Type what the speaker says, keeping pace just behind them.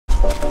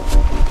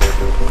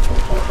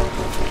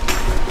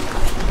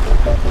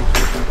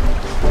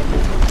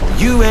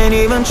You ain't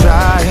even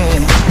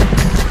trying,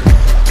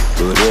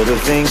 but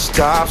everything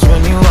stops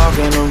when you walk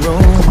in the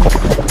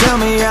room. Tell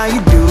me how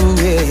you do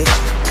it.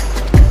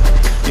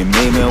 You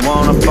made me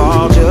wanna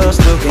fall just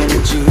looking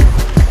at you.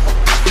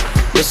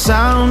 The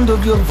sound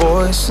of your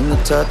voice and the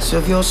touch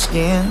of your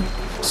skin,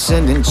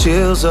 sending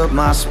chills up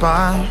my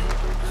spine.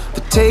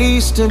 The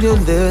taste of your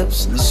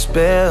lips and the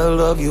spell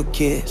of your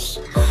kiss,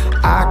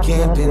 I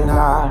can't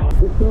deny.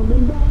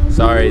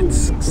 Sorry,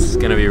 it's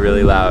gonna be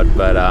really loud,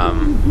 but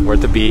we're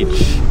at the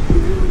beach.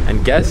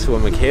 And guess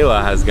what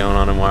Michaela has going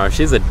on tomorrow?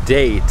 She has a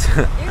date.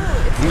 Ew,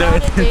 No,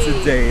 it's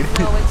a date.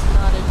 No, it's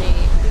not a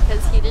date,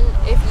 because he didn't.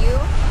 If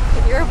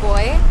you're a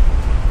boy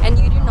and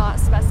you do not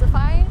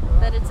specify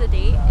that it's a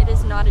date, it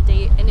is not a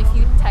date. And if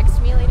you text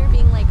me later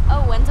being like,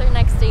 oh, when's our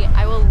next date,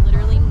 I will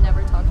literally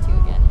never talk to you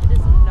again. It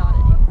is not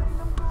a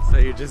date. So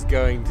you're just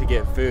going to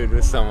get food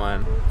with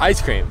someone. Ice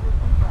cream.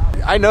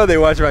 I know they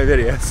watch my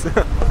videos.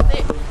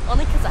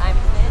 Only because I'm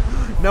in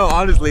it. No,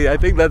 honestly, I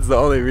think that's the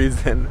only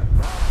reason.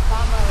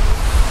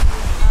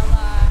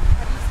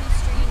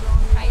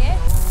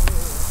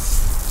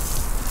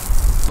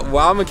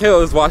 While Michaela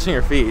was washing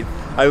her feet,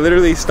 I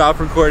literally stopped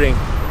recording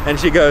and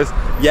she goes,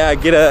 yeah,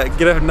 get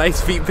a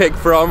nice feet pic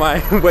for all my,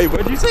 wait,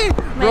 what'd you say?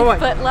 My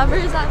foot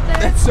lovers out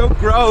there. That's so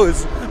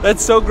gross.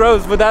 That's so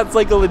gross, but that's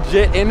like a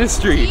legit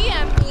industry.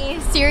 DM me,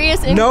 serious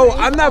inquiries. No,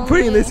 I'm not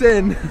putting only. this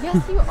in.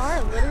 Yes, you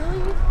are,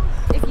 literally.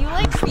 If you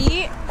like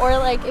feet, or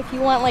like if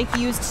you want like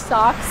used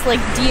socks,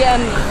 like DM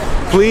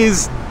me.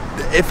 Please,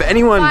 if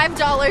anyone...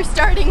 $5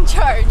 starting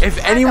charge.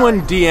 If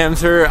anyone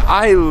DMs her,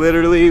 I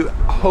literally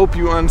hope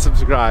you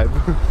unsubscribe.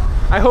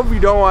 I hope you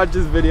don't watch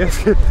this video.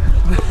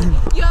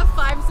 You have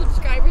 5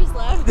 subscribers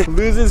left.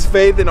 Loses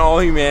faith in all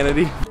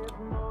humanity.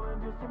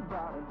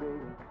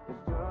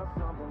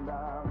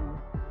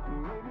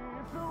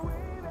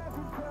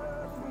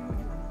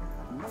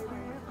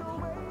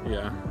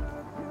 Yeah.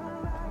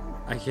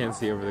 I can't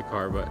see over the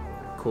car, but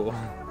cool.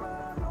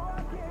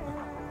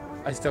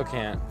 I still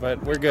can't,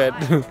 but we're good.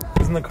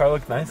 Doesn't the car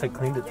look nice? I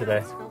cleaned it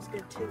today.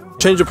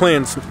 Change of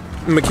plans.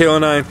 Michaela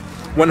and I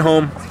went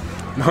home,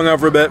 hung out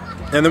for a bit,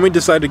 and then we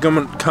decided to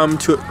come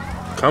to a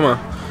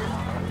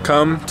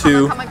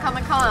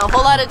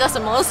whole lot of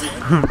decimals.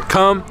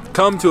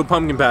 come to a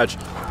pumpkin patch.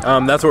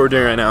 That's what we're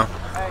doing right now.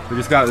 We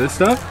just got this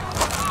stuff.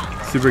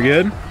 Super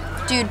good.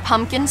 Dude,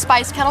 pumpkin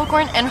spice kettle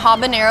corn and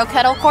habanero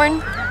kettle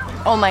corn.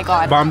 Oh my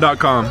god.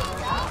 Bomb.com.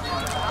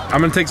 I'm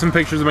gonna take some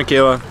pictures of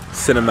Michaela.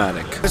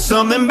 Cinematic. There's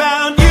something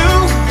about you,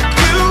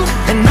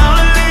 and all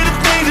the little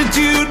things that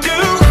you do.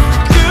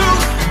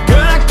 Girl,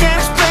 I can't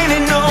explain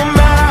it no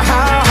matter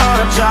how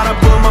hard I try to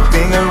put my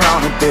finger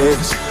on it.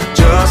 There's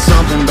just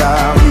something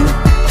about you.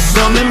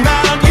 Something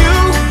about you,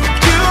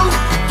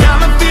 got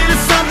me feeling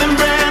something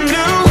brand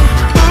new.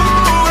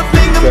 Ooh, I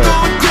think I'm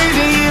going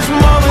crazy. It's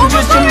more than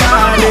just your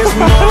mind, it's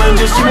more than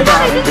just your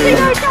body,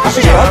 baby.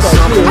 It's just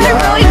something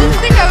about you. I really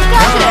didn't think I would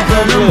catch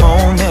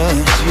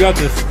it. You got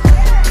this.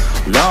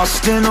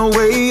 Lost in the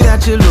way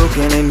that you're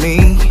looking at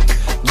me.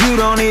 You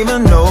don't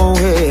even know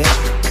it.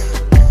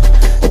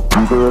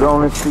 You could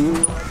only see.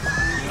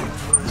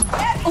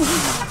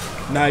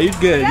 Nah, you're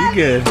good, you're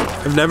good.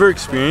 I've never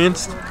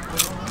experienced...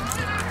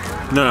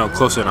 No,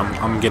 close in,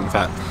 I'm getting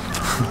fat.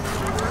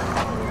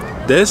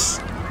 This?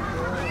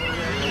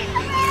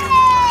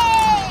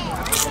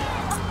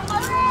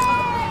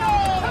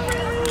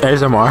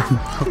 ASMR.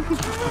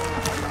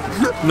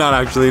 Not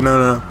actually,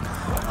 no.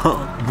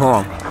 Hold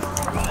on.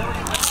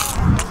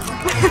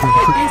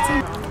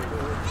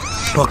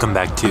 Welcome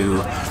back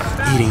to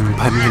eating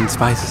pumpkin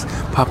spice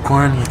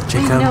popcorn with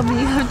Jacob. No, but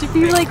you have to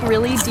be like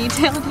really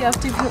detailed. You have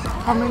to be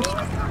how much?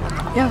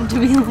 You have to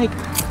be like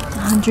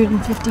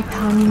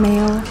 150-pound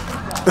male,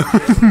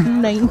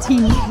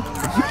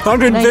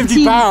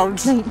 150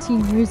 pounds.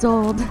 19 years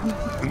old.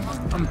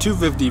 I'm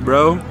 250,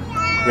 bro.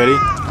 Ready?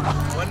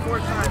 One more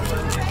time.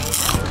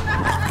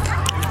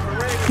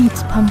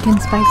 Eats pumpkin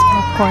spice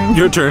popcorn.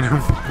 Your turn.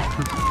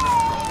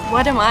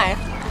 What am I?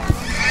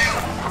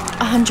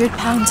 100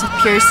 pounds of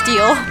pure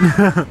steel.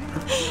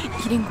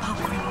 Eating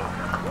popcorn.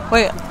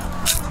 Wait.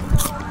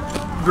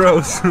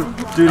 Gross. Do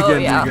it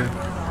again, yeah. do it again.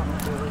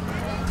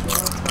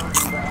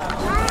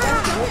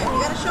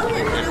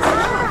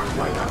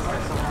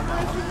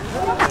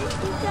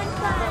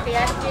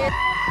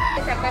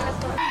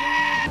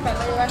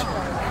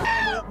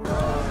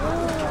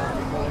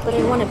 But I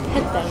want to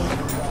pet them.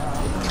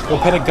 Go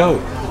pet a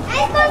goat.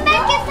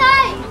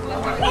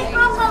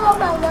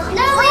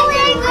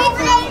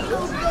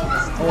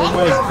 Oh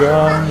my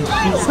god,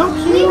 she's so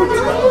cute.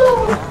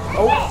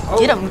 Oh.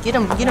 Get him, get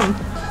him, get him.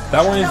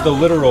 That one is the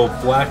literal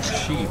black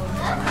sheep.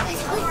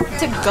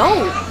 It's a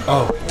goat.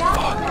 Oh.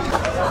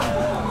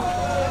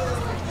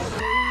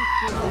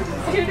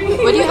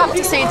 What do you have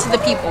to say to the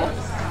people?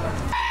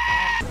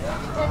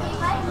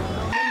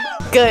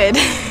 Good.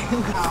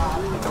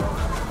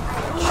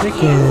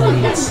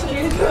 Chickens.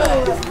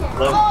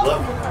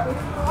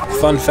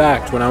 Fun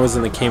fact, when I was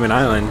in the Cayman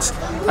Islands,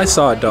 I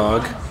saw a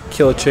dog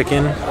kill a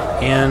chicken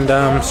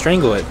and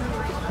strangle it.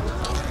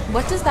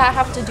 What does that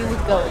have to do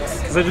with goats?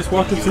 Because I just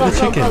walked up to Go, the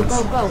go, chickens.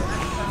 go, go, go.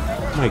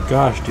 Oh my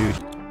gosh, dude.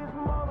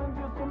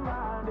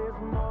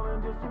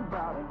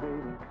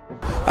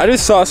 I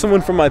just saw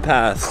someone from my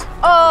past.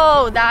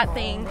 Oh, that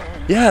thing.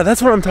 Yeah,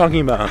 that's what I'm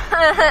talking about.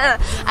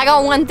 I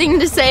got one thing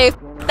to say.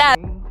 That.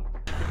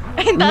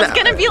 And that's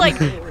gonna be like,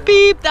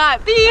 beep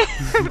that, beep.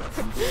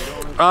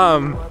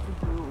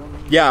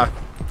 Yeah.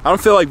 I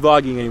don't feel like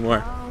vlogging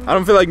anymore. I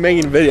don't feel like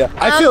making a video.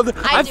 I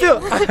feel.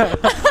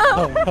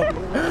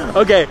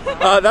 Okay,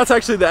 that's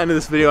actually the end of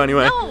this video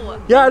anyway.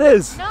 No. Yeah, it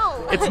is.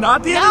 No. It's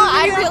not the end No, of the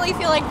video? I really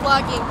feel like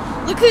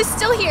vlogging. Look who's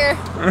still here.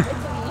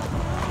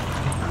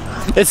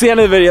 It's the end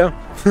of the video.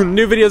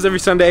 New videos every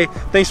Sunday.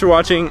 Thanks for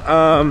watching.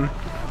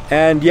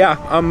 And yeah,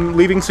 I'm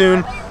leaving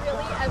soon. Are they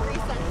really every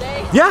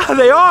Sunday? Yeah,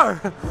 they are.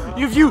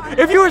 If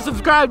you were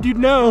subscribed, you'd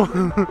know.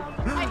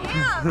 I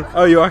am.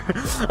 Oh, you are?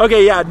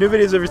 Okay, yeah, new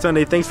videos every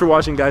Sunday. Thanks for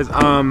watching, guys.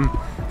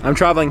 I'm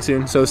traveling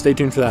soon, so stay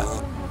tuned for that.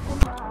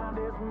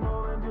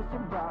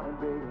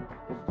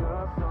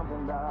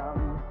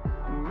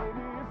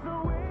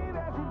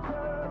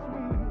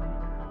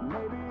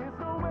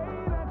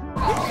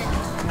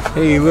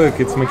 Hey, look,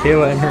 it's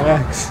Michaela and her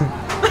ex.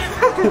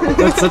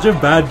 That's such a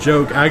bad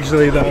joke,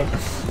 actually, though.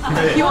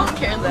 He won't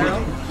care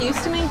though. He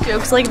used to make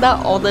jokes like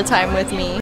that all the time with me.